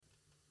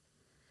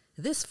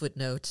This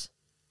footnote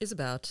is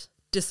about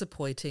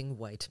disappointing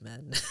white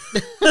men.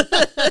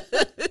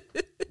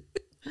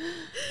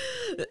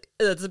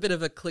 That's a bit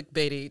of a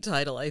clickbaity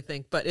title, I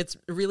think, but it's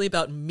really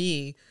about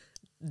me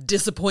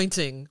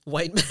disappointing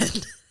white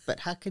men. But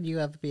how could you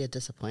ever be a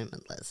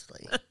disappointment,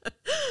 Leslie?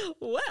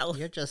 Well,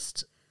 You're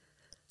just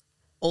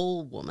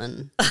all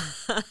woman.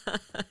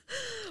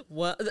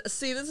 well,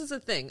 see, this is the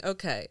thing.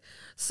 Okay,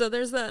 so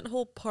there's that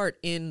whole part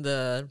in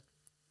the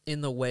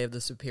Way of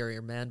the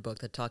Superior Man book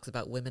that talks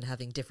about women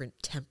having different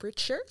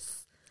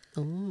temperatures.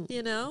 Ooh.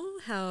 You know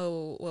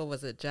how, what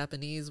was it?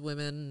 Japanese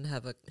women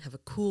have a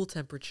cool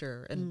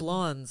temperature, and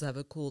blondes have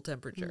a cool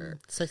temperature.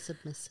 So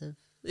submissive.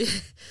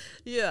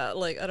 Yeah,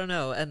 like I don't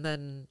know. And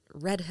then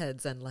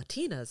redheads and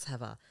Latinas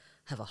have a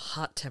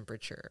hot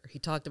temperature. He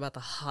talked about the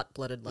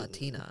hot-blooded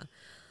Latina.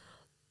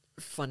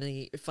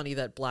 Funny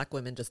that black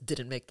women just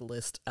didn't make the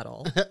list at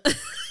all.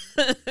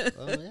 Oh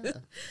yeah.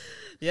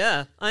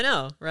 Yeah, I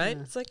know, right?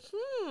 Yeah. It's like,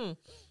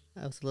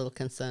 I was a little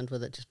concerned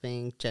with it just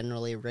being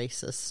generally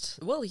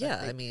racist. Well,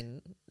 yeah, I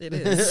mean, it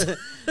is.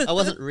 I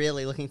wasn't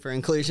really looking for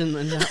inclusion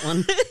in that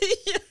one.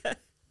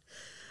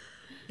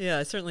 Yeah,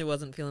 I certainly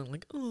wasn't feeling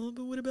like, oh,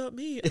 but what about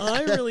me?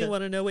 I really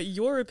want to know what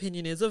your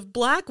opinion is of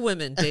black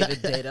women,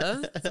 David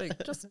Deida. It's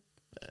like, just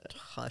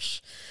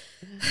hush.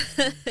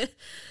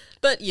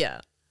 But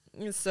yeah,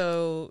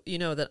 so you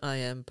know that I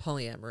am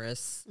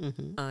polyamorous.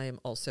 Mm-hmm. I am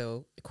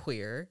also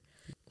queer.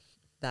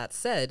 That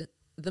said,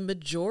 the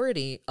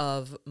majority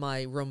of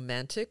my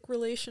romantic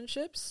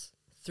relationships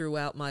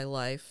throughout my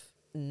life,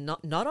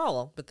 not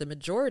all, but the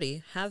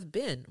majority have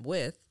been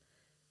with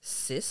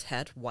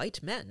cishet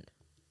white men.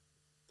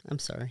 I'm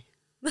sorry.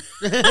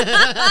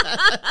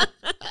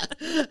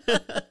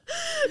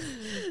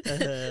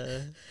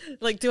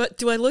 Like,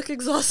 do I look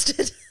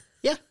exhausted?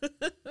 Yeah.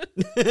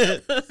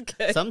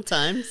 Okay.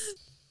 Sometimes.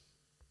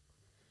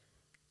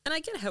 And I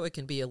get how it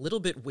can be a little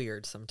bit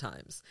weird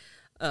sometimes.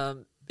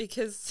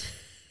 Because,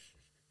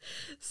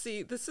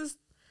 see, there's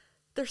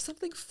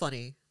something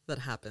funny that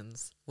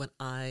happens when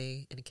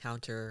I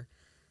encounter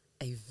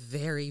a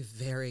very,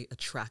 very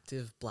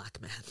attractive black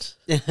man.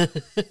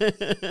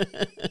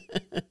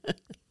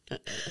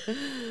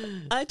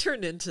 I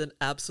turn into an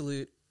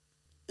absolute,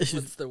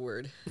 what's the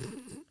word?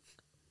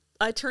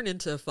 I turn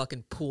into a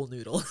fucking pool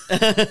noodle.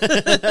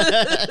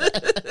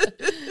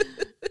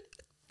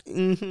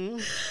 Mm-hmm.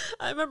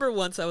 I remember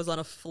once I was on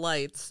a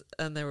flight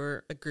and there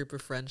were a group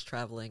of friends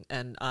traveling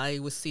and I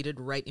was seated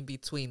right in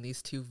between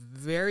these two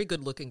very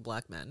good looking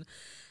black men.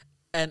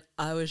 And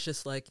I was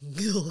just like,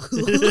 the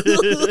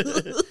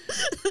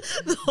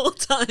whole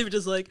time,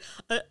 just like,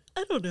 I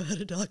don't know how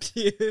to talk to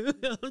you.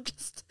 I'm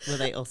just. Were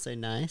they also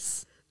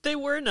nice? They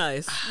were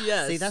nice,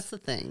 yes. See, that's the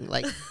thing.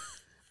 Like,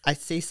 I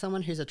see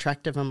someone who's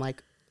attractive, I'm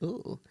like,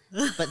 ooh.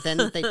 But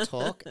then they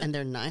talk and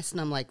they're nice, and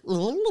I'm like,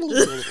 ooh.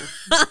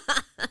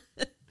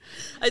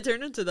 I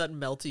turn into that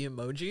melty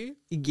emoji.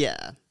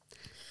 Yeah.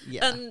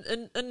 Yeah.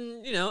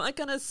 And you know, I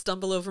kind of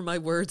stumble over my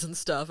words and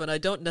stuff, and I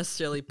don't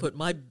necessarily put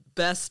my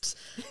best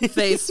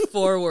face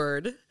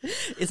forward.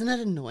 Isn't it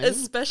annoying?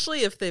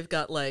 Especially if they've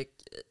got like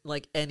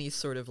any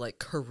sort of like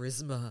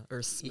charisma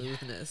or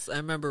smoothness. Yeah. I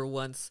remember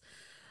once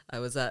I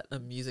was at a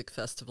music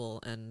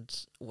festival and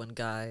one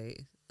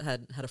guy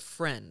had a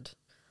friend.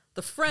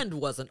 The friend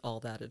wasn't all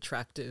that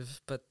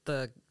attractive, but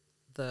the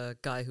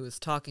guy who was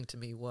talking to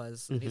me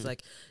was, and he's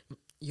like,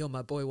 yo,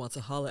 my boy wants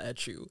to holler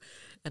at you.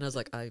 And I was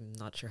like, I'm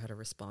not sure how to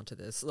respond to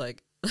this.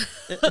 Like,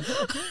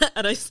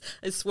 and I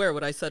swear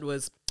what I said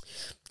was,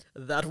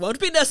 that won't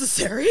be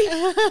necessary.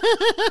 That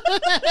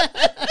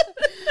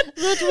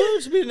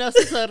won't be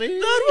necessary.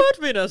 That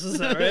won't be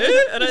necessary.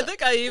 And I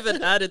think I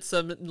even added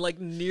some like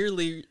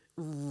nearly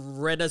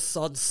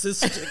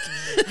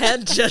renaissanceistic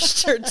hand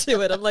gesture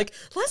to it. I'm like,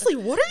 Leslie,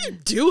 what are you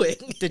doing?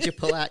 Did you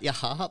pull out your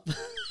harp?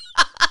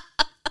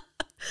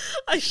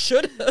 I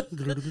should have.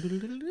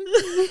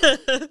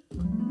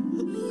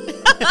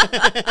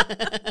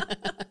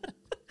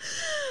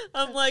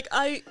 I'm like,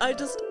 I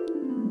just,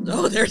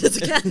 oh, there it is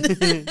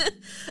again.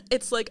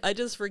 It's like, I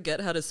just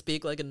forget how to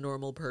speak like a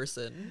normal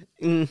person.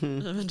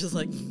 Mm-hmm. I'm just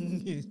like,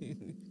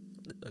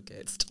 okay,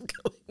 it's still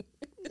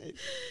going.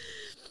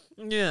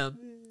 Yeah,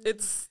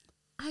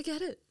 I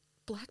get it.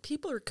 Black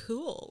people are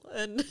cool.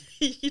 And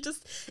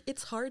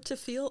it's hard to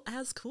feel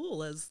as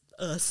cool as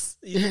us,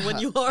 even when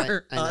you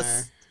are I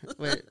us.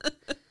 Know.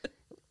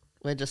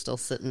 We're just all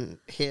sitting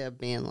here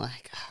being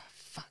like, oh,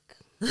 fuck.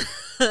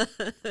 I'm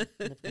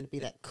never going to be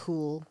that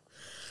cool.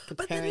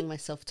 Comparing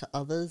myself to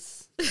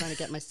others. Trying to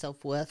get my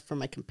self-worth from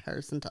my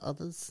comparison to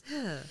others. Yeah.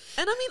 And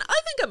I mean, I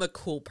think I'm a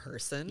cool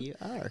person. You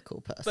are a cool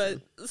person. But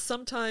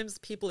sometimes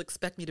people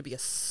expect me to be a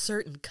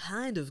certain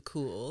kind of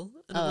cool.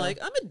 And I'm like,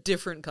 I'm a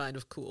different kind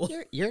of cool.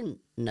 You're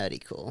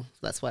nerdy cool.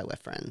 That's why we're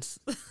friends.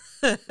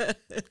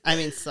 I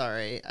mean,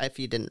 sorry if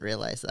you didn't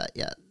realize that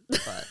yet.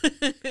 But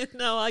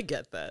no, I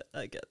get that.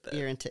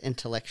 You're into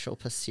intellectual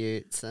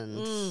pursuits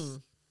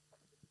and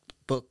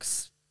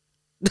books.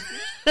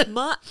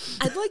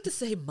 I'd like to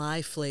say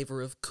my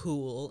flavor of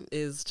cool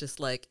is just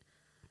like,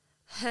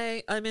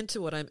 hey, I'm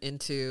into what I'm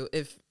into.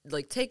 If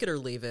like take it or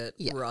leave it,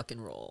 Yeah. rock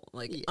and roll.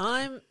 Like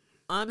Yeah.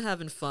 I'm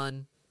having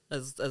fun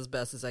as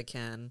best as I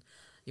can.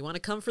 You want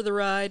to come for the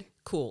ride?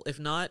 Cool. If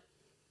not,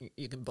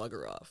 you can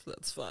bugger off.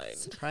 That's fine.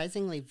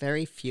 Surprisingly,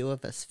 very few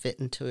of us fit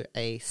into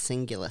a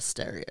singular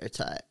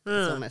stereotype.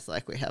 It's almost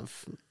like we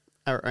have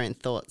our own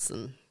thoughts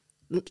and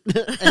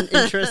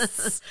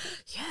interests.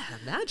 Yeah,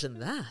 imagine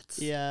that.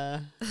 Yeah.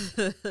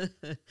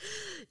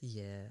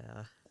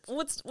 Yeah.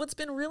 What's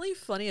been really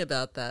funny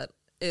about that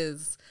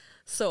is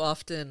so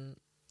often,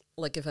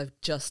 like if I've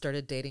just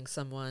started dating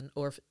someone,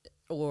 or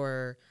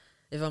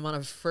if I'm on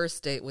a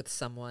first date with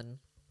someone,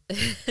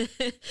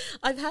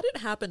 I've had it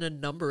happen a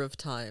number of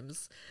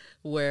times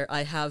where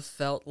I have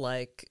felt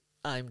like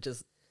I'm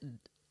just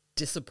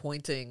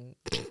disappointing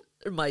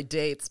my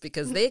dates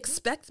because they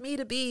expect me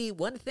to be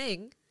one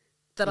thing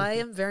that I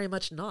am very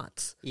much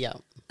not. Yeah.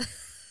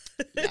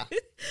 Yeah.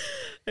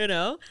 You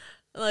know,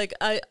 like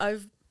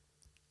I've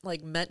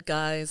like met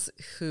guys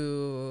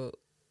who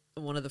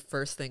one of the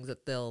first things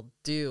that they'll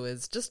do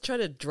is just try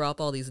to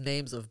drop all these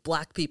names of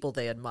black people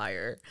they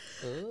admire.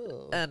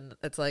 Ooh. And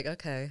it's like,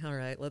 okay, all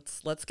right,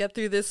 let's get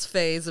through this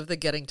phase of the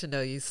getting to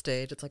know you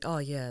stage. It's like, oh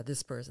yeah,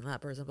 this person, that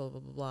person, blah, blah,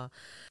 blah, blah.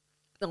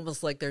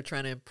 Almost like they're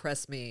trying to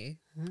impress me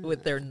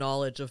with their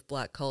knowledge of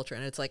black culture.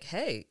 And it's like,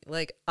 hey,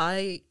 like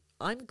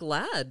I'm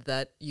glad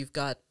that you've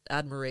got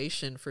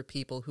admiration for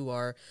people who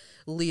are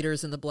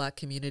leaders in the black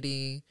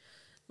community.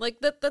 Like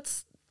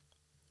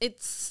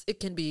it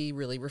can be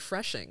really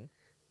refreshing.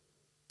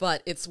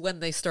 But it's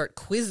when they start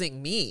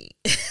quizzing me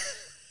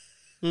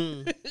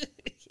Okay.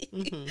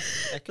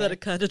 that it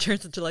kind of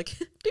turns into like,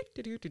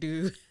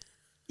 do.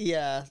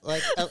 Yeah,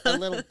 like a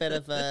little bit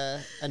of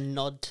a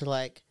nod to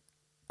like,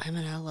 I'm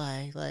an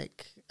ally,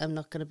 like I'm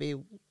not going to be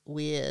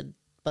weird,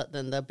 but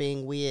then they're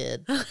being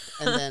weird, and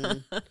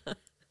then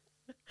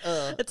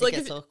It's it like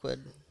gets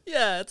awkward.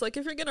 Yeah, it's like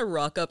if you're going to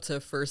rock up to a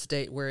first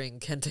date wearing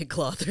kente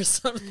cloth or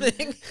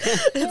something,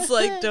 it's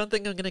like, don't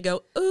think I'm going to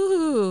go,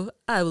 ooh,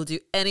 I will do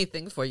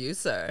anything for you,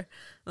 sir.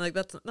 Like,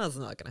 that's not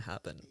going to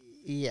happen.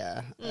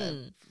 Yeah,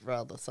 I'd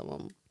rather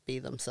someone be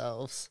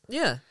themselves.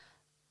 Yeah.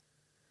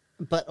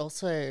 But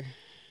also,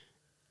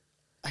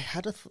 I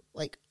had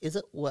like, is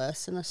it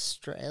worse in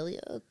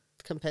Australia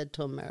compared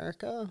to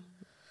America?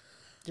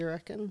 Do you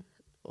reckon?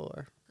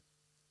 Or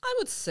I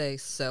would say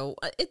so.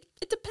 It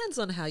depends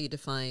on how you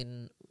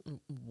define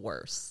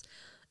worse.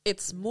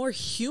 It's more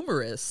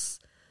humorous.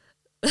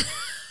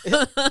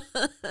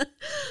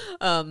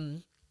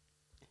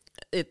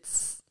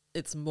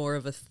 It's more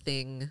of a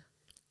thing,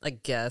 I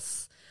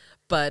guess.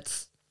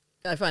 But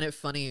I find it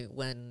funny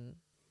when,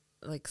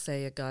 like,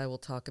 say a guy will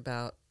talk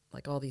about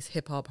like all these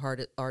hip hop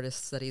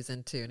artists that he's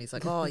into, and he's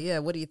like, "Oh yeah,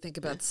 what do you think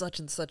about such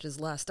and such's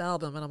last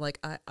album?" And I'm like,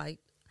 I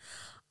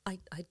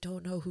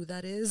don't know who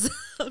that is.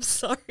 I'm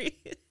sorry.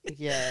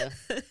 yeah,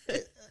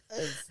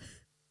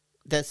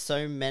 there's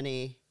so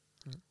many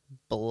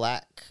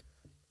black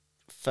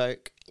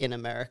folk in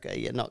America.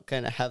 You're not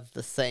going to have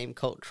the same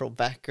cultural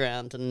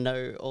background and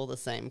know all the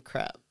same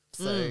crap.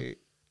 So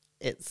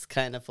it's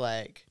kind of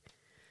like,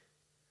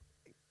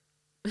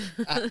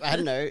 I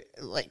don't know,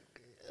 like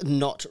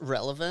not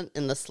relevant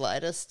in the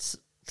slightest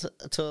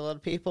to a lot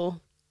of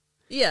people.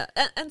 Yeah,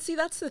 and see,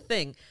 that's the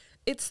thing.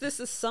 It's this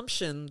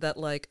assumption that,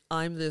 like,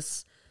 I'm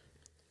this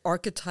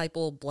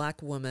archetypal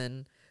black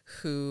woman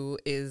who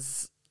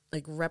is,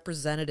 like,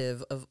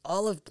 representative of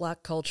all of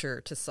black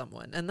culture to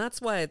someone. And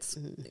that's why it's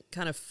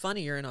kind of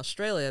funnier in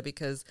Australia,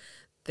 because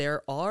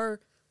there are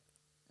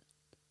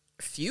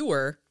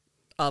fewer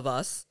of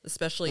us,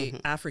 especially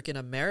African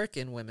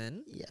American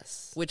women.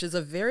 Yes. Which is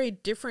a very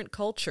different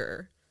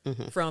culture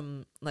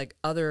from, like,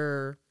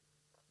 other,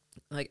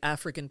 like,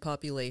 African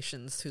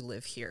populations who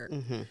live here.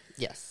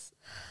 Yes.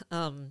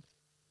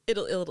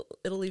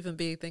 It'll even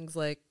be things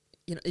like,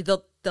 you know,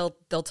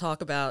 they'll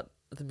talk about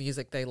the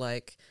music they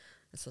like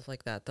and stuff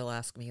like that. They'll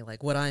ask me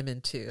like what I'm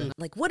into. And I'm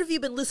like, what have you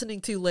been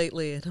listening to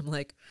lately? And I'm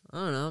like, I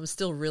don't know, I'm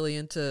still really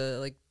into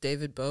like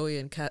David Bowie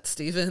and Cat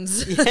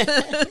Stevens.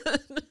 Yeah.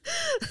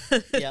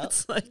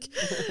 It's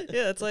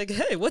like,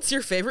 hey, what's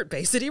your favorite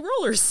Bay City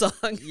Rollers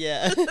song?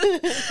 Yeah. And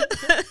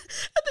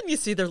then you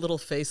see their little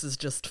faces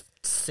just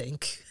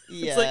sink.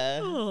 Yeah. It's like,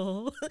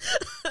 oh.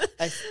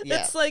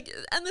 Yeah. It's like,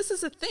 and this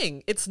is a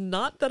thing. It's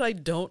not that I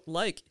don't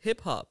like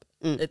hip hop.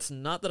 It's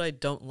not that I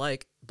don't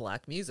like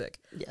black music.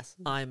 Yes.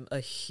 I'm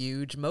a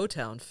huge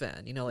Motown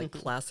fan, you know, like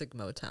classic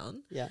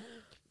Motown. Yeah.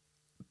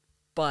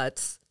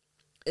 But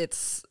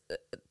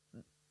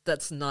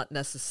that's not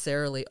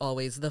necessarily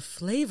always the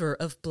flavor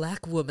of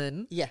black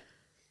woman. Yeah.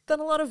 That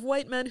a lot of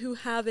white men who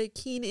have a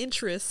keen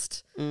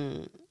interest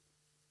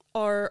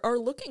are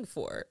looking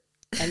for.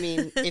 I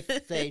mean,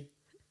 if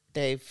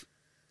they've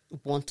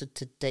wanted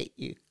to date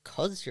you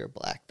because you're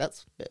black,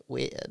 that's a bit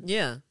weird.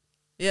 Yeah.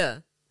 Yeah.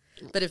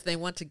 But if they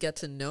want to get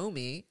to know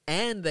me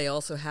and they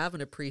also have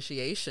an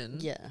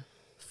appreciation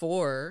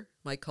for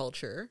my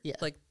culture,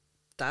 like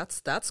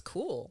that's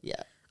cool.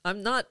 Yeah.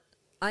 I'm not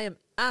I am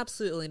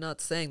absolutely not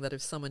saying that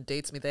if someone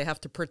dates me, they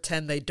have to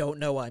pretend they don't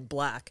know I'm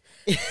black.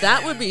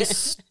 That would be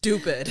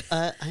stupid.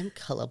 I'm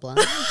colorblind.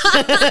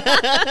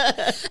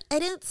 I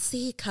don't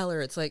see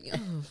color. It's like,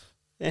 oh.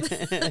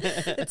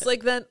 It's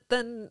like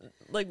then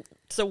like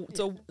so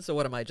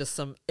what am I, just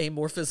some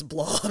amorphous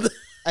blob?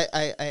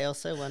 I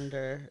also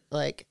wonder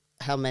like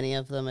how many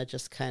of them are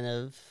just kind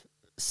of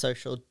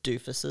social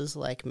doofuses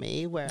like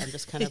me, where I'm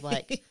just kind of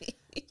like,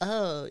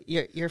 oh,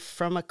 you're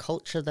from a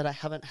culture that I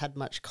haven't had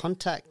much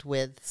contact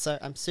with, so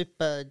I'm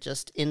super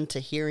just into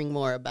hearing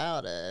more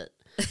about it,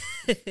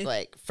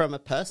 like from a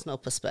personal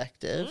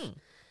perspective.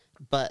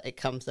 But it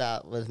comes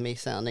out with me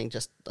sounding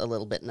just a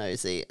little bit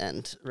nosy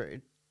and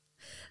rude.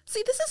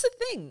 See, this is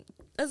a thing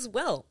as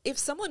well. If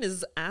someone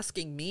is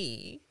asking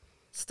me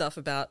stuff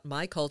about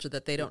my culture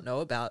that they don't know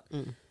about,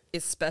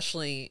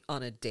 especially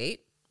on a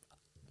date,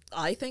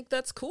 I think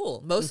that's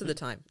cool most of the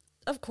time.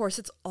 Of course,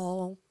 it's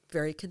all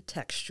very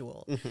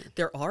contextual.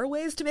 There are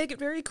ways to make it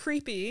very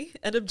creepy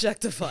and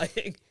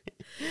objectifying.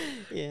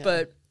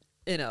 But,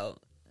 you know,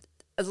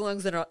 as long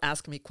as they're not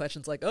asking me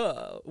questions like,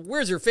 oh,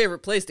 where's your favorite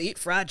place to eat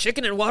fried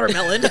chicken and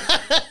watermelon?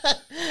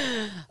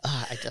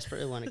 I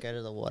desperately want to go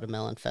to the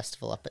watermelon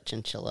festival up at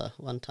Chinchilla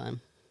one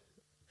time.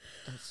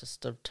 It's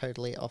just a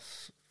totally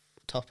off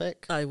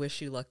topic. I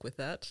wish you luck with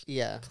that.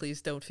 Yeah.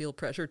 Please don't feel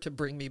pressure to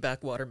bring me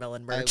back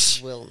watermelon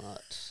merch. I will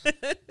not.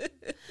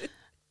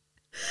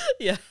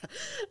 Yeah.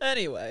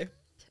 Anyway,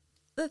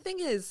 the thing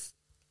is,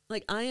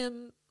 like, I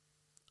am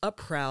a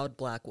proud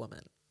black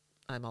woman.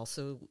 I'm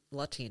also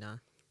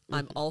Latina.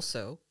 I'm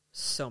also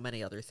so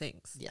many other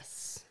things.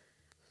 Yes.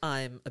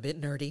 I'm a bit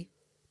nerdy.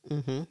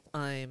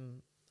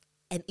 I'm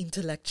an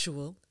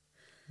intellectual.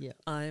 Yeah.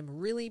 I'm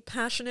really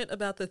passionate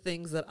about the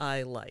things that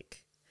I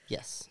like.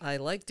 Yes. I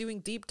like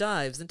doing deep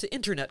dives into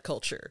internet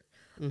culture.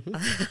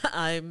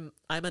 I'm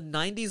a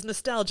 90s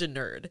nostalgia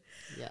nerd.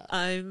 Yeah.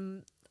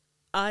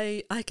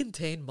 I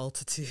contain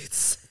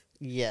multitudes.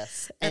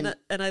 Yes. And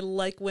I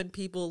like when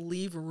people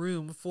leave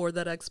room for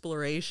that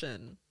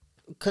exploration.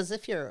 Because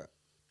if you're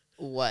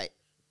white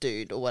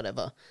dude or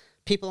whatever,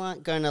 people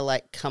aren't going to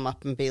like come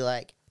up and be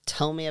like,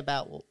 tell me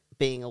about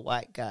being a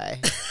white guy.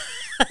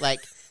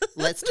 Like,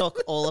 let's talk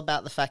all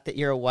about the fact that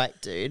you're a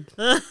white dude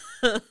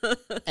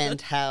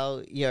and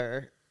how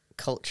your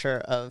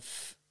culture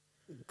of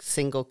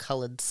single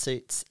colored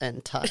suits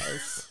and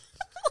ties.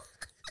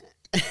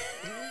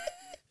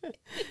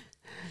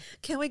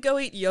 Can we go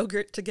eat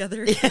yogurt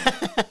together?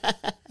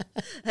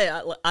 Hey,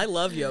 I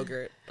love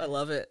yogurt. I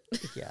love it.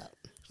 Yeah.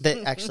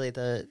 Actually,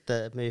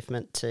 the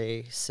movement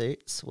to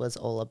suits was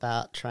all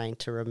about trying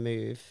to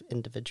remove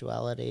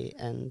individuality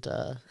and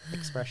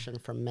expression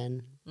from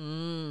men.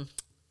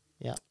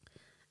 Yeah.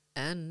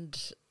 And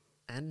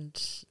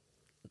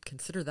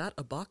consider that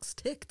a box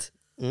ticked.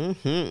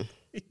 Yes.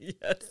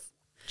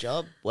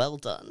 Job well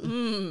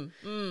done.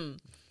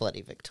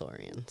 Bloody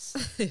Victorians.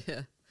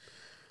 Yeah.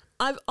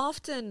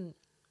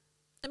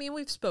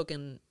 We've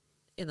spoken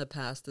in the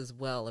past as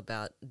well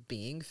about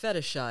being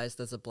fetishized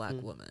as a black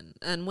woman.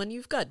 And when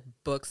you've got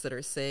books that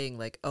are saying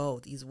like, oh,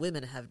 these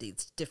women have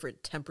these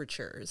different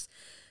temperatures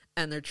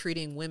and they're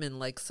treating women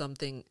like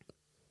something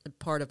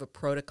part of a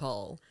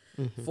protocol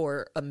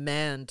for a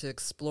man to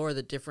explore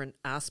the different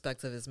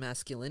aspects of his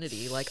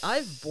masculinity. Like,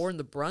 I've borne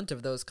the brunt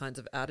of those kinds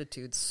of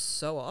attitudes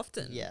so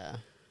often. Yeah.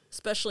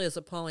 Especially as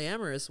a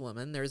polyamorous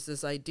woman, there's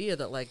this idea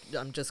that like,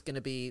 I'm just going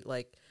to be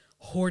like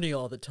horny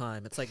all the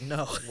time. It's like,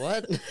 no.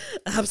 What?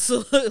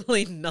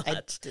 Absolutely not.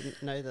 I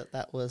didn't know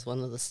that was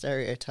one of the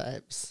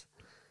stereotypes.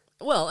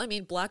 Well, I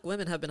mean, black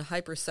women have been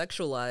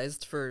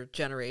hypersexualized for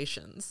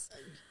generations.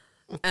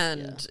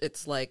 And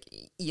it's like,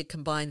 you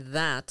combine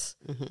that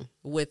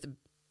with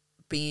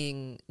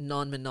being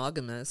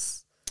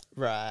non-monogamous.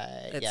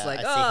 Right. It's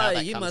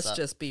like, you must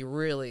just be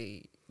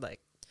really,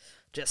 like,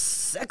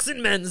 just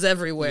sexing men's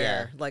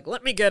everywhere. Yeah. Like,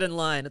 let me get in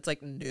line. It's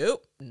like,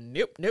 nope. In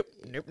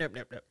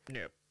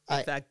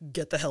fact,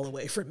 get the hell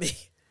away from me.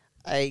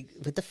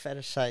 With the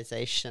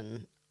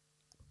fetishization,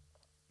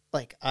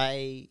 like,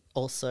 I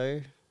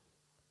also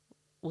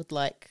would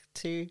like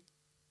to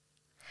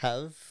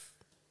have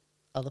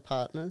other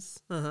partners.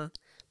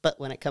 But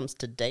when it comes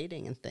to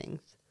dating and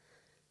things,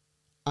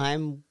 I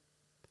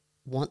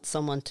want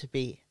someone to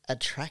be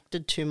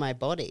attracted to my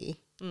body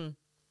in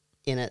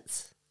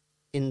its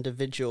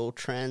individual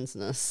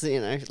transness, you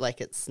know,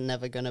 like it's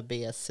never going to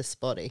be a cis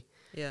body.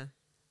 Yeah.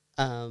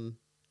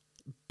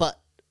 But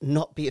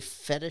not be a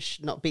fetish,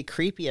 not be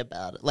creepy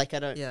about it. Like, I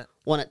don't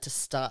want it to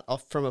start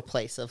off from a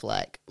place of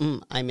like,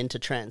 I'm into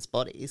trans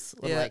bodies.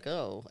 Or like,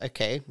 oh,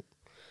 okay.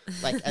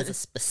 Like, as a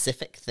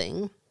specific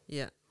thing.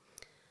 Yeah.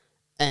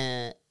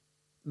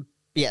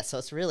 So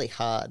it's really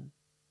hard.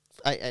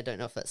 I don't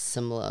know if that's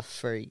similar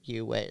for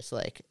you, where it's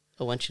like,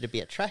 I want you to be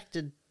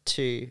attracted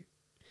to...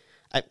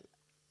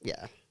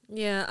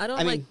 Yeah,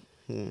 I mean,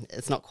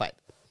 it's not quite...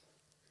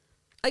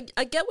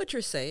 I get what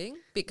you're saying,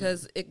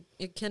 because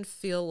it can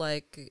feel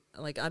like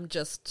I'm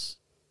just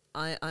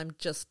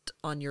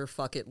on your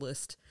fuck it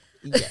list.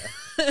 Yeah.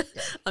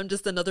 I'm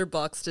just another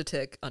box to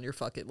tick on your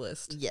fuck it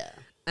list. Yeah.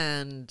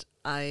 And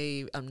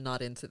I'm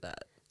not into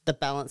that. the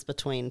balance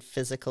between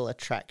physical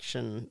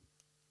attraction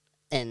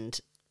and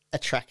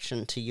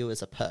attraction to you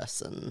as a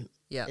person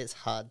is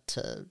hard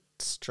to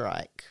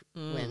strike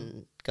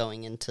when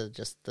going into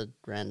just the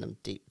random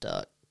deep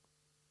dark,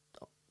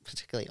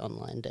 particularly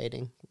online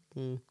dating.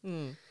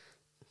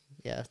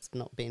 Yeah, it's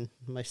not been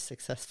most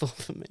successful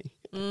for me.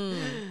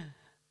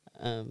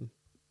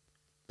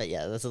 But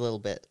yeah, there's a little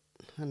bit,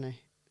 I don't know,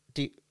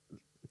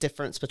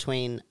 difference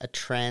between a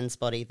trans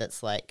body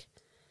that's like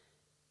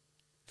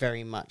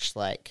very much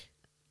like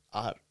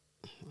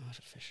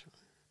artificial,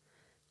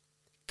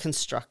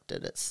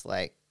 constructed. It's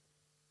like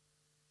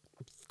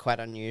quite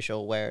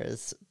unusual,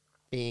 whereas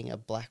being a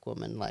black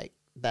woman, like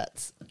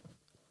that's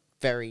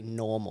very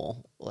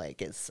normal.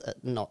 Like it's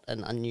not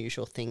an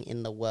unusual thing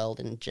in the world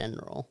in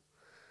general.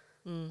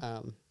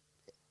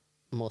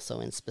 More so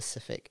in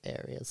specific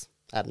areas.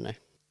 I don't know.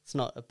 It's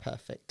not a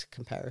perfect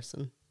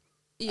comparison.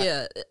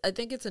 Yeah, I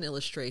think it's an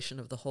illustration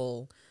of the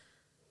whole,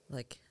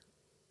 like,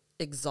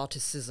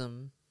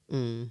 exoticism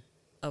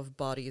of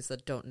bodies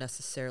that don't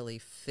necessarily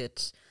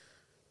fit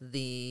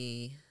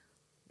the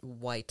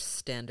white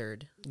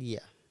standard. Yeah.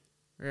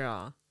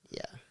 Yeah.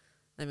 Yeah.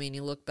 I mean,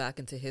 you look back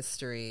into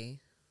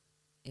history,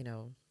 you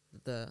know,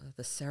 the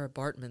Sarah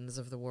Bartmans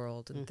of the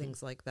world and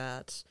things like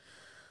that.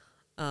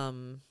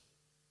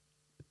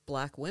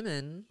 Black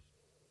women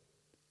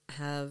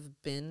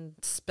have been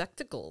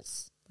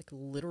spectacles, like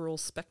literal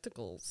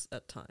spectacles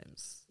at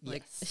times.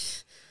 Like,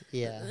 yes.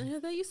 Yeah.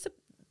 They used to,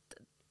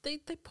 they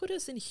put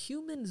us in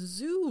human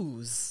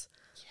zoos.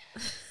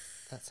 Yeah.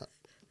 That's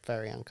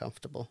very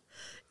uncomfortable.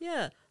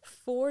 Yeah,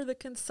 for the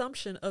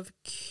consumption of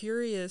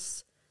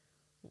curious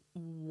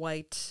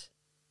white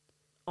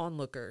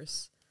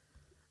onlookers.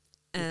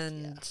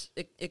 And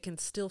it can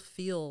still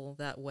feel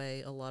that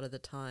way a lot of the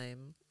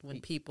time when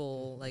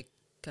people like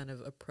kind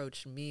of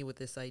approach me with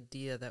this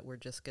idea that we're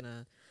just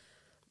gonna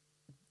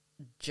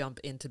jump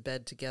into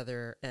bed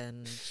together,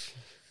 and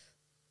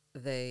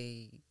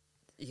they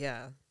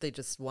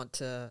just want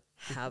to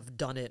have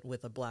done it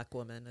with a black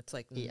woman. It's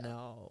like,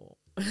 no.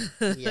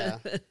 Yeah.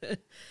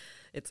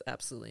 It's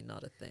absolutely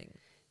not a thing.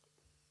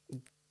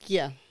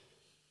 Yeah.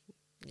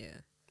 Yeah.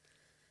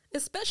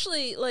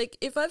 Especially like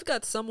if I've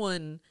got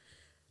someone,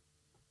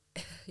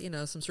 you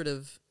know, some sort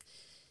of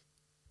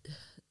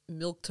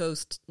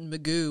milquetoast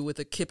Magoo with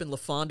a Kip and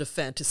LaFonda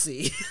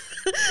fantasy.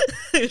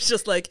 It's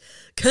just like,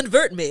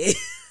 convert me.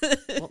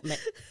 Well,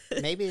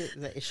 maybe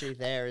the issue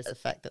there is the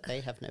fact that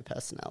they have no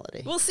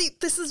personality. Well, see,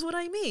 this is what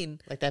I mean.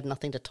 Like they have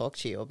nothing to talk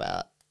to you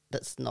about.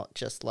 That's not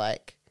just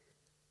like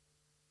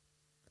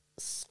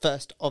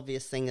first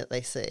obvious thing that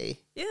they see.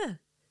 Yeah.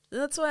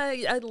 That's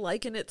why I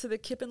liken it to the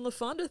Kip and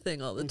LaFonda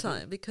thing all the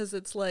time, because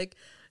it's like,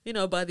 you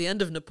know, by the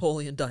end of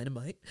Napoleon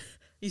Dynamite,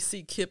 you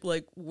see Kip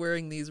like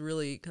wearing these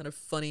really kind of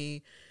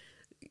funny,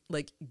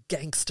 like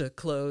gangsta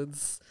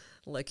clothes,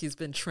 like he's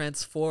been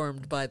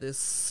transformed by this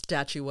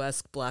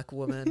statuesque black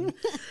woman,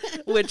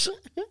 which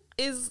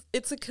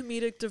it's a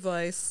comedic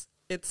device.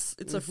 It's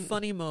a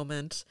funny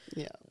moment.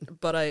 Yeah.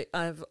 But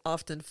I've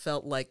often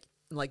felt like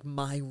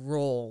my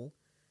role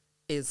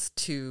is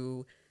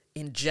to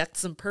inject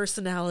some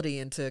personality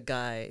into a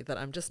guy that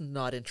I'm just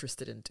not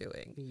interested in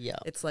doing. Yeah.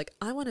 It's like,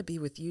 I want to be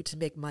with you to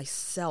make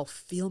myself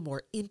feel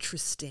more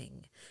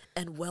interesting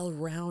and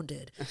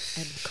well-rounded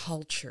and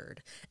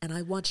cultured. And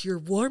I want your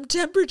warm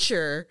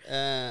temperature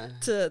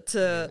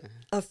to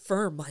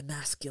affirm my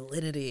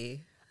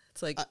masculinity.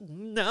 It's like,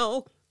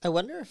 no. I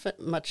wonder if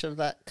much of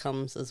that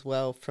comes as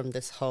well from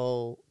this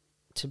whole,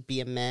 to be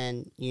a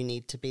man, you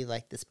need to be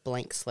like this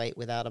blank slate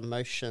without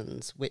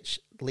emotions, which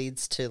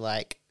leads to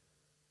like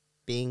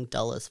being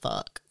dull as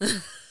fuck.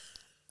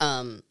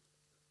 So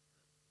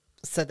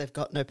they've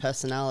got no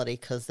personality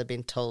because they've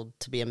been told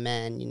to be a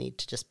man, you need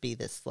to just be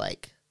this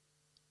like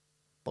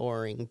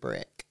boring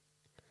brick.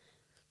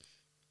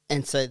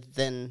 And so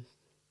then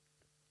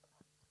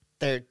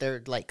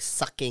they're like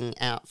sucking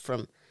out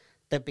from,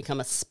 they've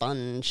become a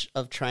sponge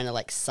of trying to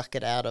like suck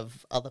it out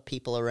of other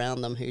people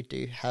around them who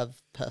do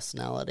have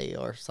personality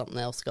or something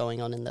else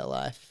going on in their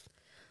life.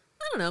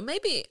 I don't know.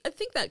 Maybe I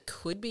think that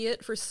could be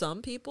it for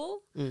some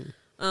people.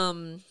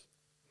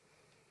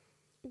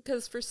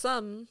 Because for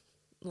some,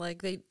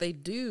 like they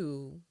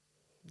do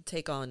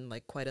take on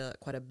like quite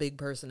a big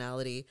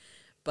personality,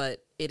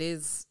 but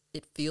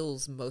it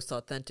feels most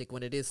authentic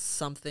when it is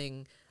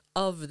something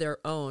of their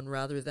own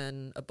rather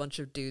than a bunch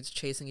of dudes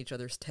chasing each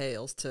other's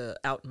tails to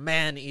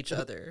outman each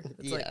other.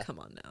 It's like, come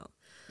on now.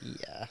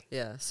 Yeah.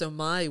 Yeah. So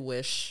my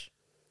wish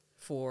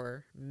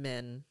for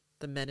men,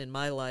 the men in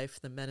my life,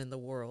 the men in the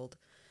world,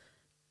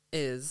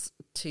 is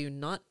to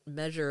not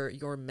measure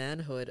your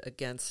manhood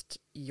against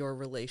your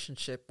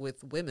relationship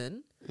with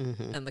women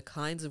and the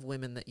kinds of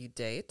women that you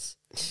date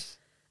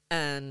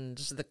and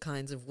the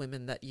kinds of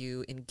women that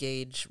you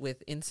engage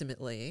with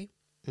intimately.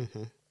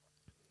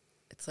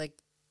 It's like,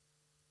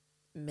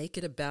 make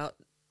it about,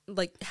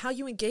 like, how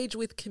you engage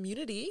with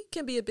community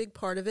can be a big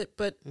part of it,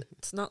 but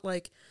it's not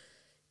like,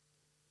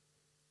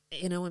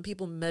 you know, when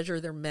people measure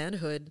their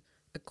manhood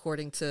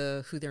according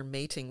to who they're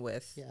mating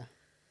with. Yeah.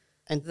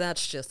 And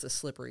that's just a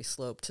slippery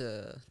slope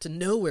to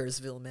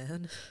nowheresville,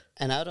 man.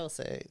 And I'd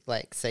also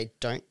like say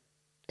don't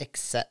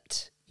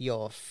accept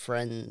your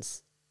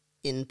friend's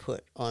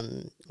input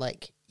on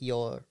like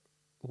your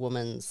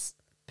woman's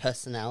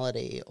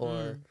personality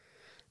or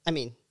I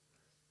mean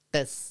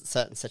there's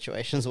certain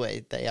situations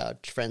where they are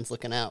friends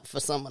looking out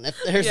for someone if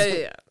there's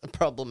a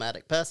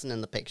problematic person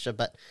in the picture,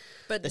 but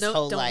this no,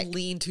 whole, don't like,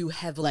 lean too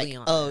heavily like,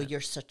 on oh, it.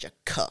 you're such a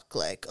cuck,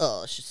 like,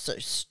 oh, she's so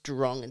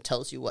strong and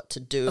tells you what to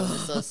do and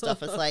this sort of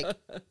stuff. It's like,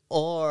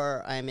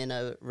 or I'm in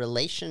a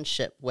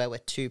relationship where we're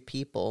two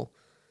people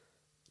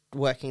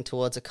working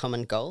towards a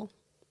common goal.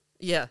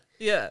 Yeah.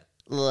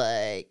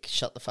 Like,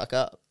 shut the fuck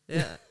up.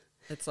 Yeah.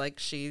 It's like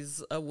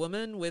she's a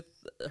woman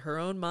with her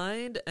own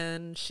mind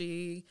and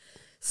she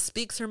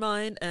speaks her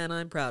mind and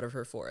I'm proud of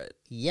her for it.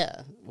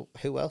 Yeah.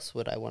 Who else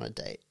would I want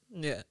to date?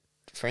 Yeah.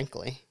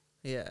 Frankly.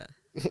 Yeah.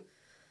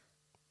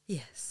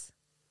 Yes.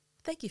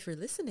 Thank you for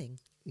listening.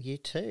 You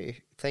too.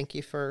 Thank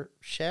you for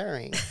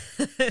sharing.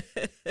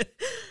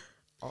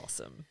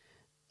 Awesome.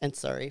 And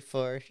sorry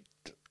for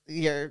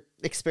your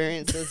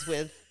experiences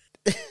with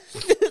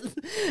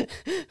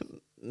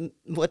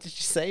what did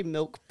you say?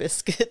 Milk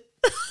biscuit?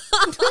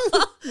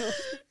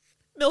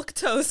 Milk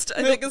toast,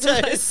 I think is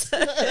what I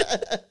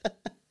said.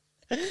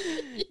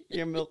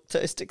 Your milk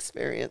toast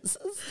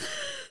experiences.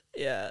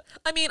 Yeah.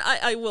 I mean,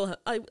 I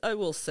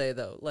will say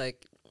though,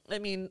 like, I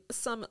mean,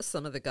 some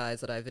of the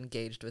guys that I've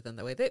engaged with in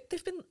that way,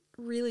 they've been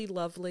really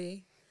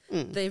lovely.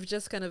 They've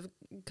just kind of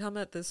come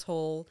at this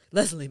whole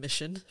Leslie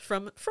mission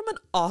from an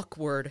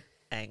awkward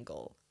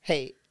angle.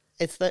 Hey,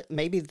 it's that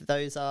maybe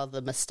those are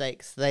the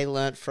mistakes they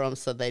learned from,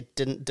 so they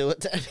didn't do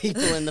it to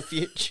people in the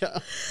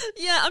future.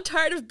 Yeah, I'm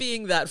tired of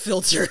being that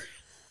filter.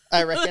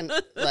 I reckon,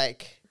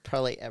 like,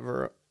 probably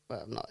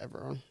not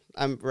everyone.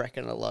 I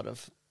reckon a lot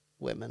of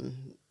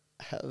women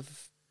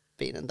have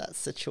been in that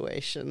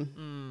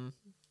situation.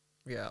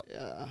 Yeah.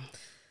 Yeah.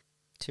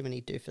 Too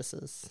many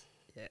doofuses.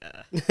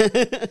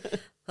 Yeah.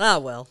 Ah,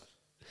 well.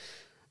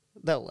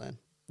 They'll learn.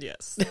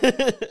 Yes.